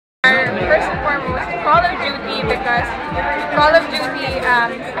foremost Call of Duty, because Call of Duty,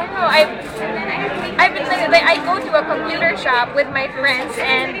 I don't know, I've been like I go to a computer shop with my friends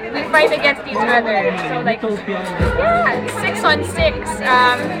and we fight against each other. So like, yeah, 6 on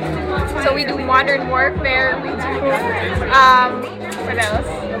 6. So we do Modern Warfare, we do what else?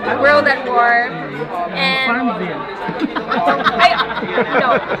 World at War, and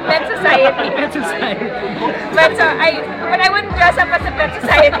Pet Society. Pet Society. But I wouldn't dress up as a Pet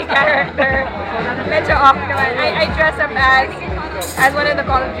Society character. Medyo off naman. I dress up as one of the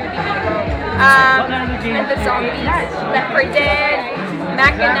Call of Duty people. And the zombies, Left 4 Dead,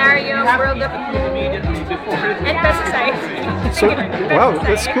 Machinarium, World of Blue, and Pet Society. So, wow,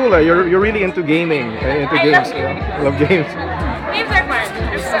 that's cool. You're really into gaming, into games. Love games. Games are fun.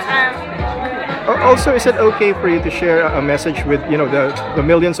 Also, is it okay for you to share a message with the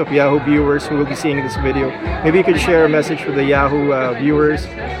millions of Yahoo viewers who will be seeing this video? Maybe you could share a message with the Yahoo viewers,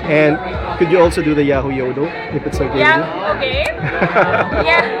 and could you also do the Yahoo Yodel if it's okay? Yeah. Okay.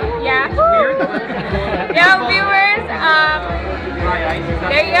 Yeah. Yahoo viewers.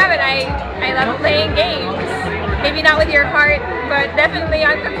 There you have it. I love playing games. Maybe not with your heart, but definitely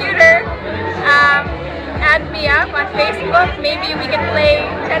on computer. Add me up on Facebook. Maybe we can play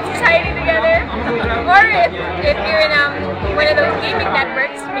Pet Society together. Or if you're in one of those gaming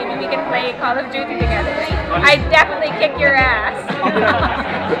networks, maybe we can play Call of Duty together. I definitely kick your ass.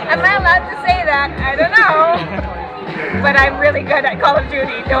 Am I allowed to say that? I don't know. But I'm really good at Call of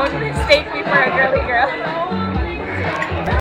Duty. Don't mistake me for a girly girl.